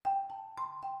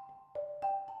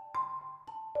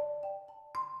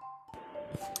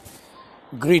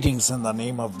Greetings in the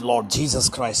name of Lord Jesus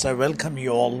Christ. I welcome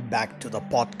you all back to the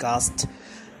podcast.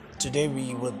 Today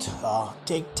we would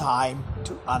take time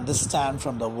to understand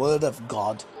from the Word of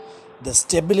God the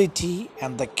stability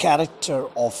and the character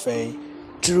of a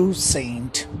true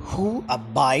saint who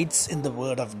abides in the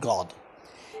Word of God.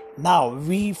 Now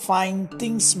we find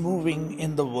things moving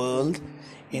in the world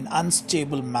in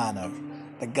unstable manner.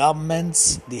 The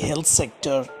governments, the health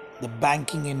sector, the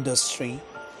banking industry,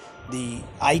 the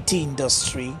IT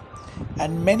industry,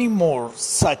 and many more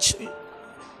such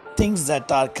things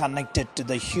that are connected to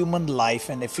the human life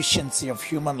and efficiency of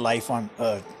human life on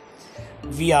earth.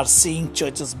 We are seeing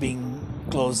churches being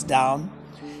closed down.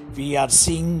 We are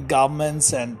seeing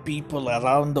governments and people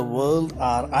around the world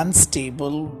are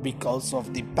unstable because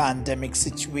of the pandemic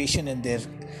situation in their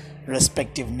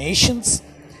respective nations.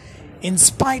 In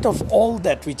spite of all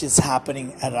that which is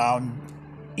happening around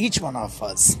each one of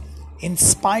us, in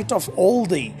spite of all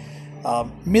the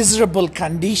miserable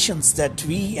conditions that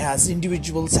we as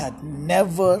individuals had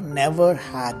never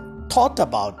had thought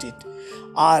about it,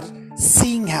 are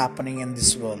seeing happening in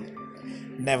this world.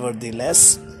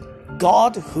 Nevertheless,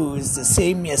 God, who is the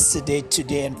same yesterday,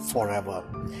 today, and forever,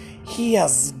 He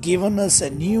has given us a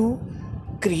new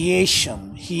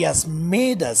creation. He has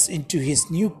made us into His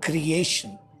new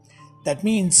creation. That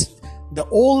means the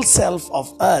old self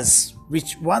of us,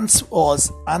 which once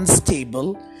was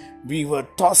unstable, we were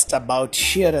tossed about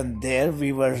here and there,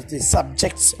 we were the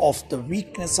subjects of the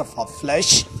weakness of our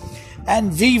flesh,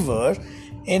 and we were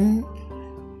in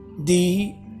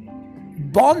the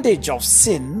bondage of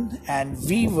sin, and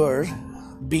we were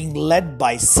being led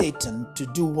by Satan to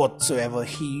do whatsoever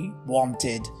he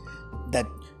wanted that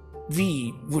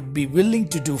we would be willing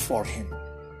to do for him.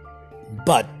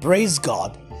 But praise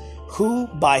God, who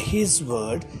by His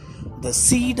word, the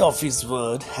seed of His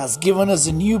word, has given us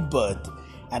a new birth.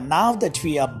 And now that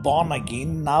we are born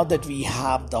again, now that we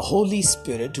have the Holy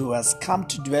Spirit who has come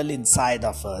to dwell inside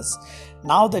of us,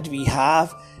 now that we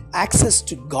have access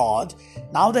to God,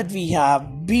 now that we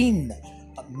have been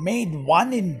made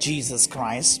one in Jesus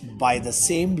Christ by the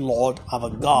same Lord our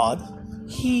God,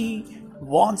 He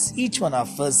wants each one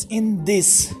of us in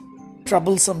these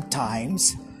troublesome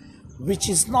times, which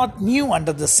is not new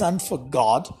under the sun for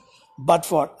God, but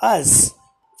for us,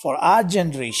 for our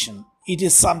generation, it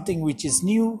is something which is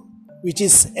new, which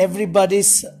is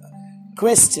everybody's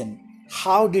question.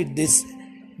 How did this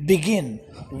begin?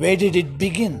 Where did it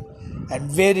begin?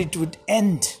 And where it would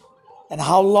end? And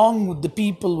how long would the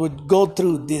people would go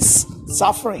through this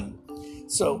suffering?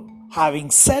 So,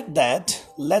 having said that,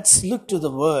 let's look to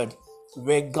the Word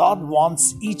where God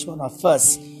wants each one of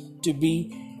us to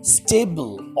be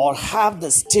stable or have the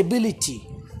stability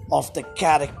of the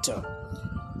character.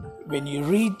 When you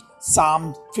read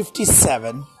Psalm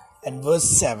 57 and verse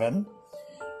 7,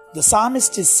 the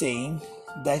psalmist is saying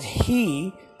that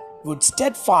he would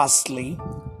steadfastly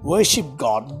worship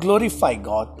God, glorify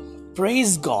God,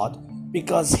 praise God,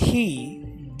 because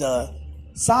the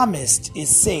psalmist is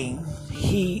saying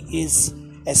he is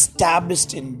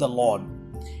established in the Lord.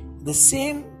 The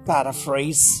same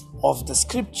paraphrase of the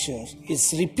scripture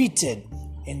is repeated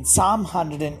in Psalm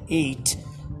 108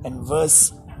 and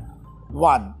verse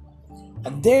 1.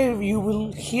 And there you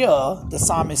will hear the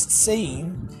psalmist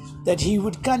saying that he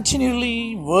would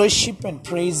continually worship and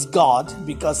praise God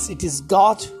because it is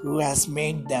God who has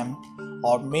made them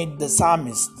or made the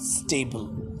psalmist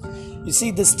stable. You see,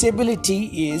 the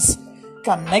stability is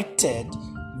connected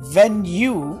when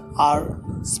you are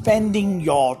spending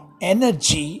your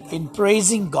energy in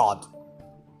praising God.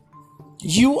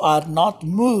 You are not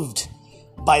moved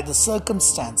by the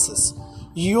circumstances.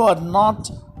 You are not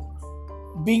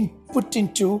being put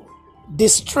into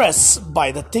distress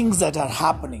by the things that are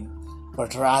happening,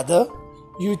 but rather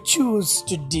you choose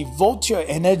to devote your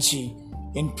energy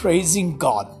in praising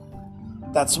God.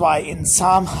 That's why in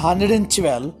Psalm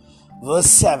 112 verse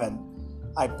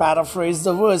 7, I paraphrase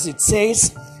the verse, it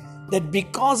says that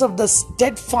because of the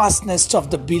steadfastness of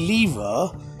the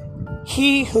believer,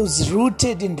 he who's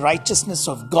rooted in righteousness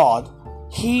of God,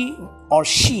 he or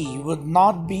she would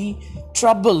not be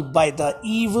troubled by the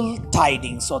evil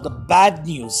tidings or the bad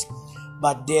news,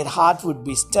 but their heart would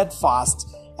be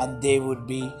steadfast and they would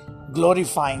be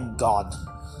glorifying God.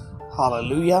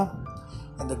 Hallelujah.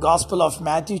 In the Gospel of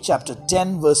Matthew chapter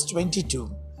 10 verse 22,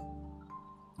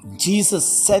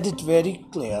 Jesus said it very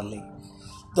clearly.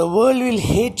 The world will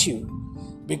hate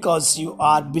you because you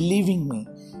are believing me,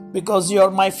 because you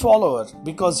are my follower,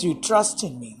 because you trust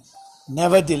in me.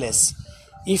 Nevertheless,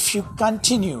 if you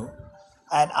continue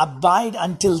and abide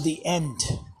until the end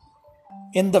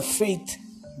in the faith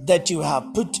that you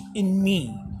have put in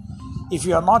me, if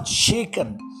you are not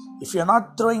shaken, if you are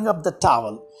not throwing up the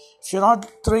towel, if you're not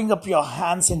throwing up your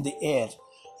hands in the air,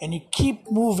 and you keep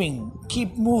moving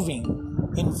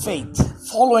in faith,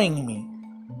 following me,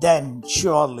 then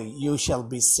surely you shall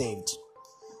be saved.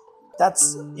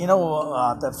 That's,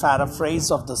 the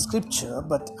paraphrase of the scripture,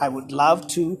 but I would love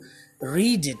to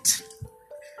read it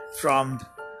from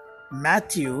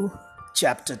Matthew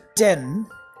chapter 10,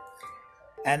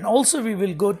 and also we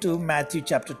will go to Matthew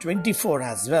chapter 24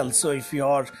 as well. So if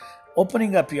you're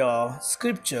opening up your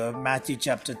scripture, Matthew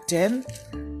chapter 10,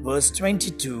 verse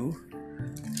 22,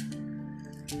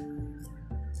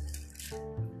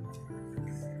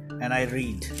 and I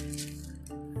read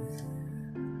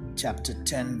chapter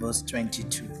 10, verse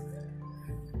 22.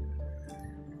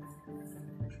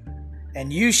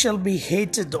 And you shall be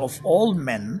hated of all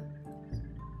men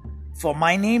for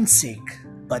my name's sake,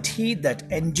 but he that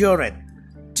endureth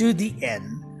to the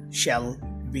end shall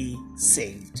be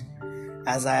saved.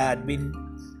 As I had been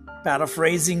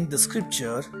paraphrasing the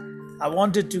scripture, I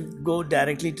wanted to go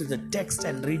directly to the text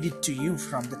and read it to you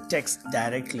from the text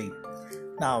directly.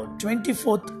 Now,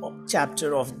 24th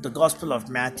chapter of the Gospel of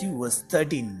Matthew, verse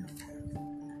 13.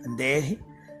 And there,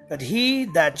 but he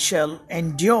that shall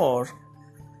endure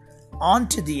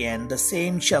unto the end, the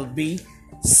same shall be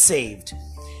saved.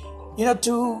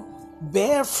 To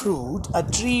bear fruit, a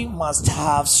tree must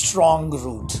have strong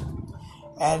root.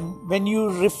 And when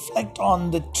you reflect on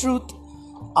the truth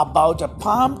about a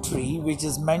palm tree, which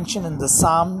is mentioned in the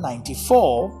Psalm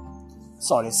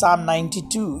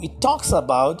 92, it talks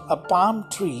about a palm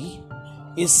tree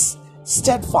is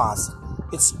steadfast,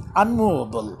 it's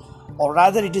unmovable, or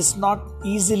rather it is not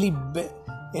easily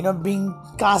being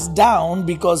cast down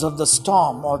because of the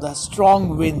storm or the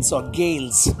strong winds or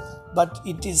gales, but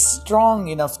it is strong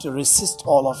enough to resist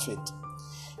all of it.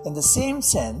 In the same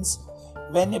sense,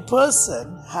 when a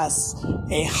person has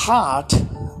a heart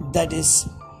that is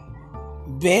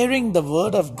bearing the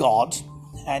word of God,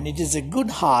 and it is a good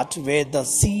heart where the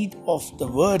seed of the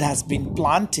word has been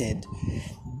planted,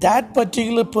 that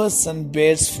particular person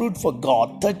bears fruit for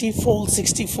God 30-fold,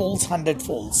 60-fold,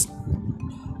 100-folds.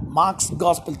 Mark's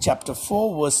Gospel chapter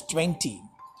 4 verse 20.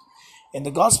 In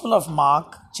the Gospel of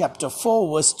Mark chapter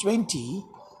 4 verse 20,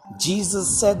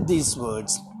 Jesus said these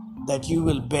words, that you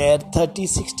will bear 30,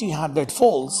 60, 100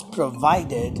 folds,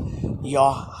 provided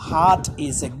your heart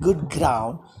is a good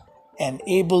ground and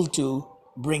able to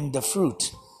bring the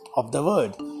fruit of the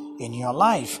word in your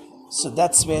life. So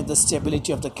that's where the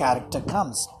stability of the character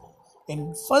comes.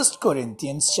 In 1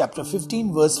 Corinthians chapter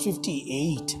 15 verse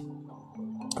 58,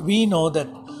 we know that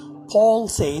Paul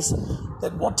says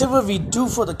that whatever we do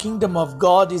for the kingdom of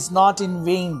God is not in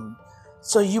vain.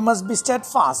 So you must be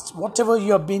steadfast. Whatever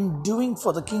you have been doing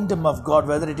for the kingdom of God,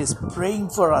 whether it is praying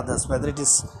for others, whether it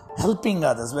is helping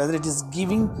others, whether it is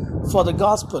giving for the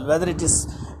gospel, whether it is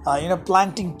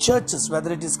planting churches,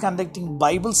 whether it is conducting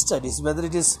Bible studies, whether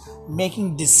it is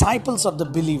making disciples of the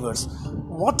believers,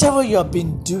 whatever you have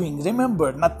been doing,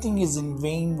 remember, nothing is in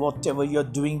vain. Whatever you are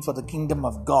doing for the kingdom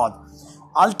of God,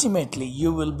 ultimately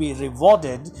you will be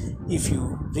rewarded if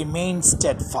you remain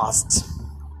steadfast.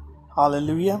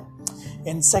 Hallelujah.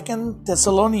 In 2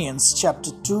 Thessalonians chapter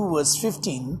 2 verse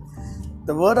 15,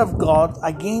 the word of God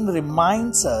again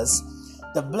reminds us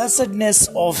the blessedness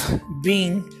of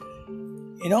being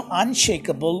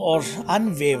unshakable or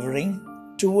unwavering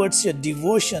towards your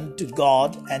devotion to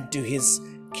God and to His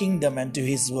kingdom and to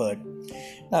His word.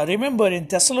 Now remember, in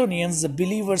Thessalonians the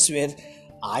believers were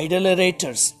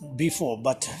idolaters before,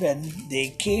 but when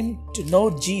they came to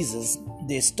know Jesus,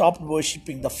 they stopped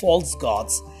worshipping the false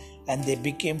gods and they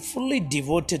became fully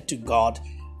devoted to God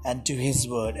and to His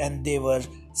word, and they were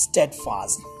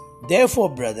steadfast.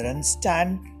 Therefore, brethren,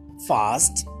 stand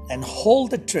fast and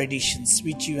hold the traditions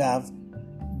which you have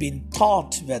been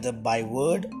taught, whether by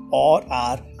word or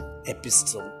our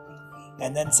epistle.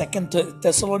 And then 2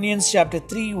 Thessalonians chapter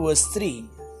 3 verse 3,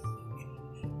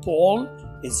 Paul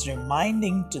is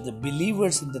reminding to the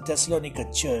believers in the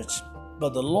Thessalonica church,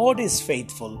 but the Lord is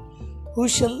faithful, who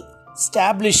shall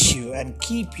establish you and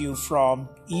keep you from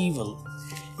evil.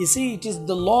 You see, it is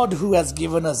the Lord who has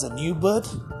given us a new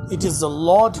birth. It is the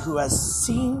Lord who has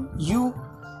seen you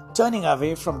turning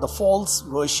away from the false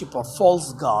worship of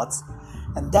false gods,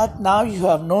 and that now you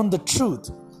have known the truth.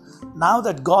 Now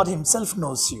that God Himself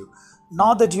knows you,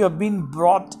 now that you have been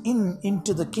brought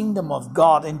into the kingdom of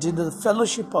God and into the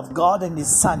fellowship of God and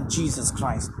His Son Jesus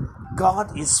Christ,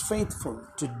 God is faithful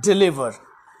to deliver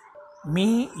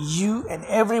me, you, and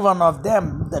every one of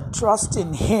them that trust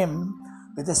in Him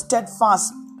with a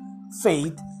steadfast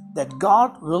faith, that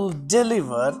God will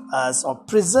deliver us or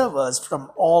preserve us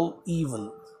from all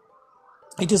evil.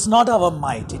 It is not our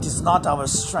might, it is not our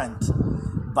strength,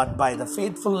 but by the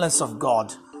faithfulness of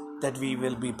God that we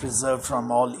will be preserved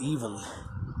from all evil.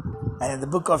 And in the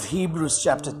book of Hebrews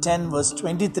chapter 10 verse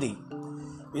 23,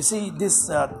 you see this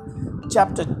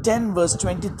chapter 10 verse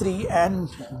 23 and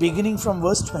beginning from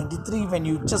verse 23, when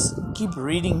you just keep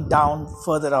reading down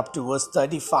further up to verse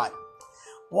 35,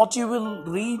 what you will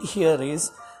read here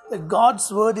is that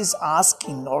God's word is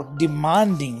asking or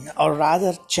demanding or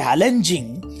rather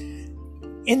challenging.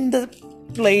 In the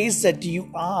place that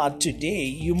you are today,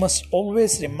 you must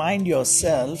always remind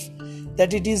yourself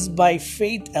that it is by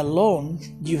faith alone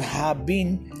you have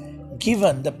been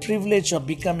given the privilege of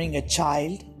becoming a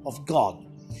child of God,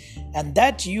 and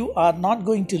that you are not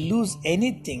going to lose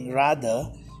anything,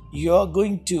 rather you are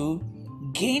going to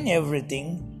gain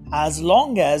everything as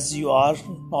long as you are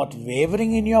not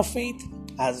wavering in your faith,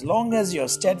 as long as you are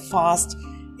steadfast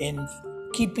in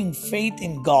keeping faith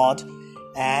in God,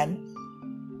 and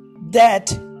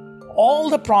that all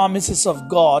the promises of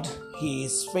God, He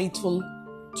is faithful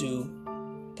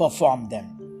to perform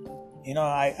them.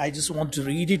 I just want to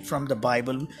read it from the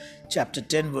Bible, chapter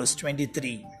 10, verse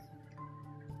 23.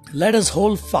 Let us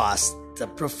hold fast the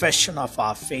profession of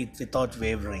our faith without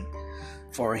wavering,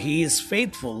 for He is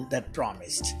faithful that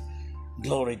promised.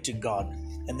 Glory to God.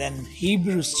 And then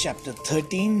Hebrews chapter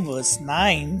 13, verse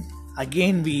 9.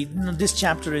 Again, this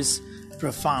chapter is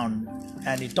profound,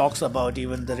 and it talks about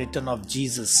even the return of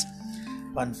Jesus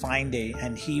one fine day,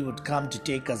 and He would come to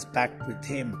take us back with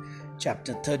Him.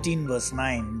 Chapter 13 verse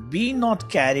 9. Be not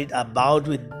carried about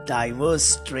with diverse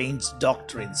strange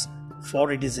doctrines,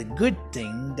 for it is a good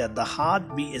thing that the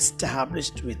heart be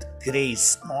established with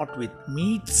grace, not with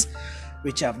meats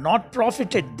which have not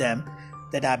profited them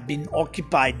that have been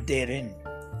occupied therein.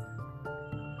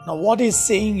 Now what he's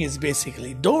saying is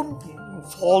basically, don't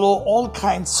follow all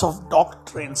kinds of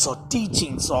doctrines or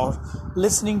teachings or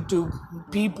listening to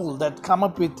people that come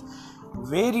up with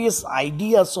various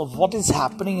ideas of what is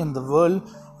happening in the world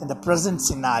in the present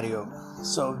scenario.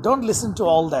 So don't listen to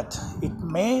all that. It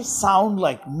may sound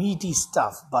like meaty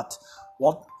stuff, but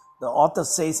what the author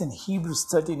says in Hebrews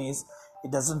 13 is,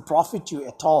 it doesn't profit you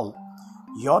at all.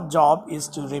 Your job is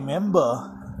to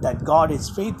remember that God is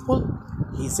faithful.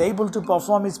 He is able to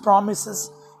perform His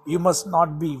promises. You must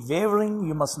not be wavering.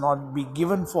 You must not be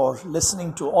given for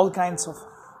listening to all kinds of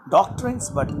doctrines,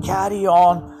 but carry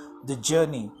on the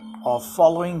journey of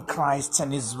following Christ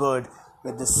and His word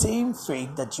with the same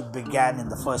faith that you began in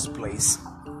the first place.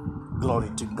 Glory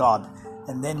to God.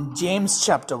 And then James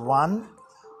chapter 1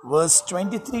 verse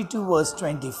 23 to verse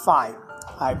 25.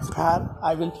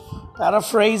 I will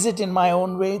paraphrase it in my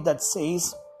own way, that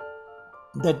says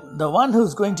that the one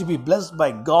who's going to be blessed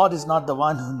by God is not the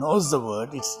one who knows the word.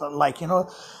 It's like,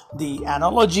 the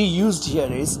analogy used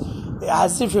here is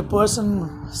as if a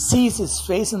person sees his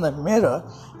face in the mirror,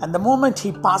 and the moment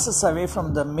he passes away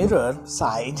from the mirror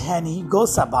side and he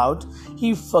goes about,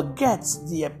 he forgets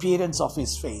the appearance of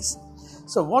his face.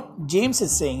 So what James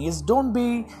is saying is, don't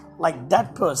be like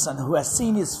that person who has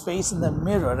seen his face in the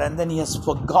mirror and then he has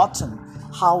forgotten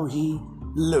how he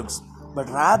looks, but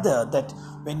rather that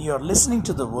when you're listening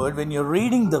to the word, when you're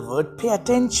reading the word, pay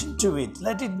attention to it.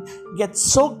 Let it get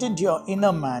soaked into your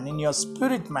inner man, in your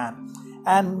spirit man,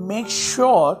 and make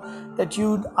sure that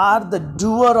you are the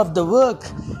doer of the work.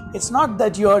 It's not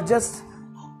that you're just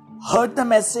heard the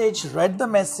message, read the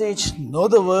message, know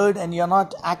the word, and you're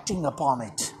not acting upon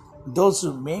it. Those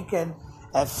who make an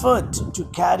effort to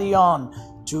carry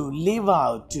on, to live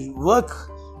out, to work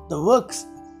the works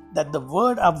that the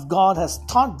word of God has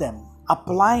taught them,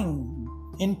 applying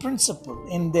in principle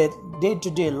in their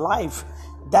day-to-day life,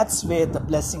 that's where the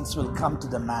blessings will come to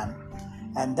the man,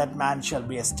 and that man shall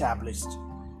be established.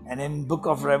 And in book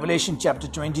of Revelation chapter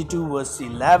 22 verse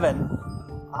 11,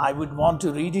 I would want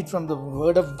to read it from the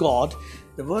word of God.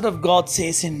 The word of God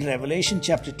says in Revelation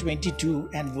chapter 22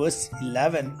 and verse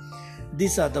 11,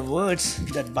 these are the words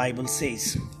that Bible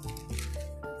says.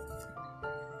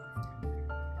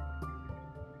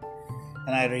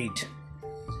 And I read,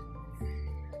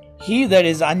 He that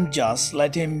is unjust,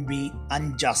 let him be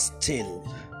unjust still.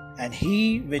 And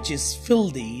he which is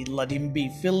filthy, let him be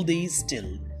filthy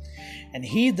still. And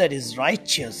he that is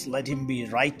righteous, let him be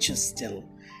righteous still.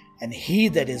 And he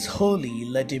that is holy,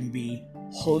 let him be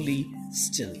holy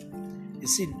still. You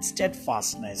see,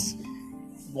 steadfastness.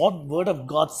 What word of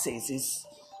God says is,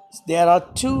 there are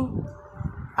two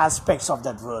aspects of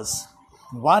that verse.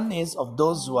 One is of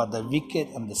those who are the wicked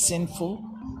and the sinful.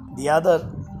 The other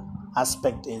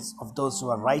aspect is of those who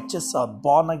are righteous, are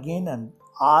born again, and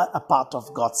are a part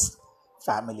of God's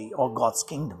family or God's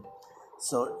kingdom.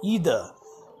 So either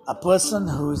a person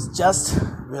who is just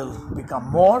will become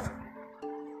more,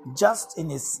 just in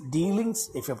his dealings.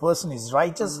 If a person is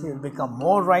righteous, he will become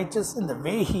more righteous in the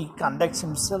way he conducts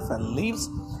himself and lives.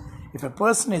 If a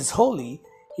person is holy,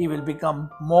 he will become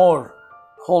more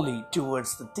holy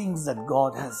towards the things that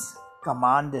God has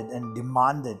commanded and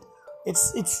demanded.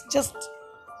 It's just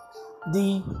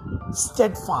the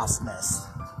steadfastness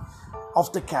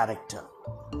of the character.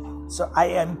 So I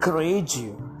encourage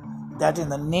you that in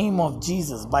the name of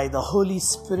Jesus, by the Holy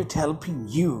Spirit helping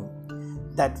you,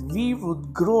 that we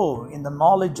would grow in the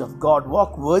knowledge of God,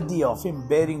 walk worthy of Him,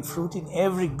 bearing fruit in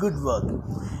every good work,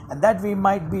 and that we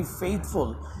might be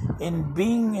faithful in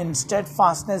being in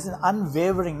steadfastness and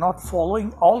unwavering, not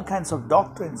following all kinds of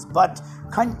doctrines, but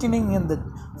continuing in the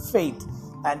faith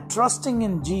and trusting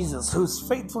in Jesus, who is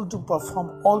faithful to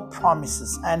perform all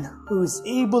promises and who is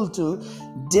able to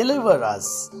deliver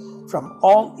us from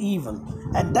all evil.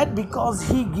 And that because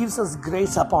He gives us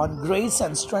grace upon grace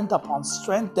and strength upon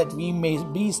strength, that we may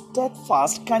be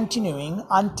steadfast, continuing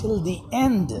until the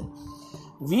end.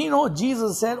 We know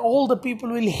Jesus said, all the people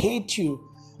will hate you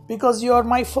because you are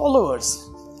my followers.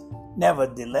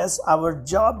 Nevertheless, our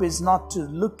job is not to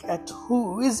look at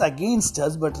who is against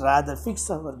us, but rather fix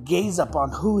our gaze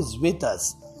upon who is with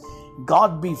us.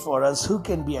 God be for us, who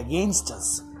can be against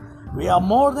us? We are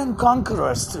more than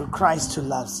conquerors through Christ who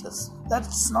loves us.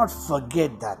 Let's not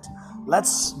forget that.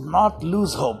 Let's not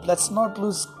lose hope. Let's not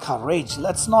lose courage.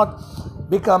 Let's not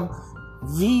become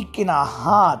weak in our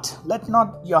heart. Let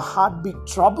not your heart be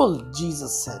troubled,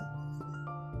 Jesus said.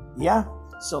 Yeah?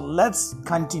 So let's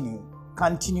continue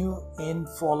in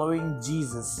following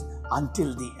Jesus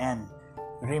until the end,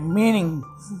 remaining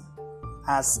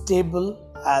as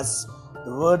stable as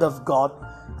the Word of God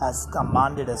has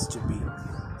commanded us to be.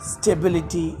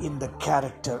 Stability in the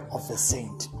character of a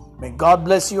saint. May God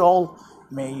bless you all.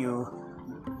 May you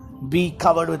be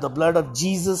covered with the blood of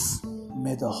Jesus.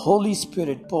 May the Holy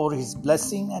Spirit pour His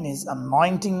blessing and His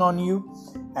anointing on you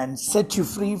and set you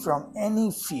free from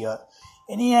any fear,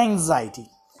 any anxiety,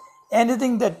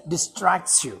 anything that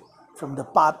distracts you from the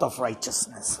path of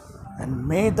righteousness. And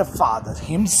may the Father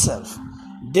Himself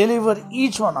deliver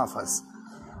each one of us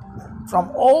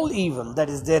from all evil that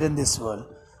is there in this world,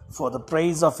 for the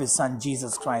praise of His Son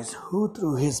Jesus Christ, who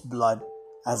through His blood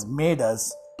has made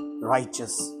us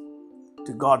righteous.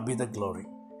 To God be the glory.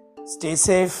 Stay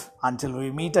safe until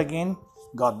we meet again.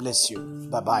 God bless you.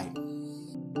 Bye-bye.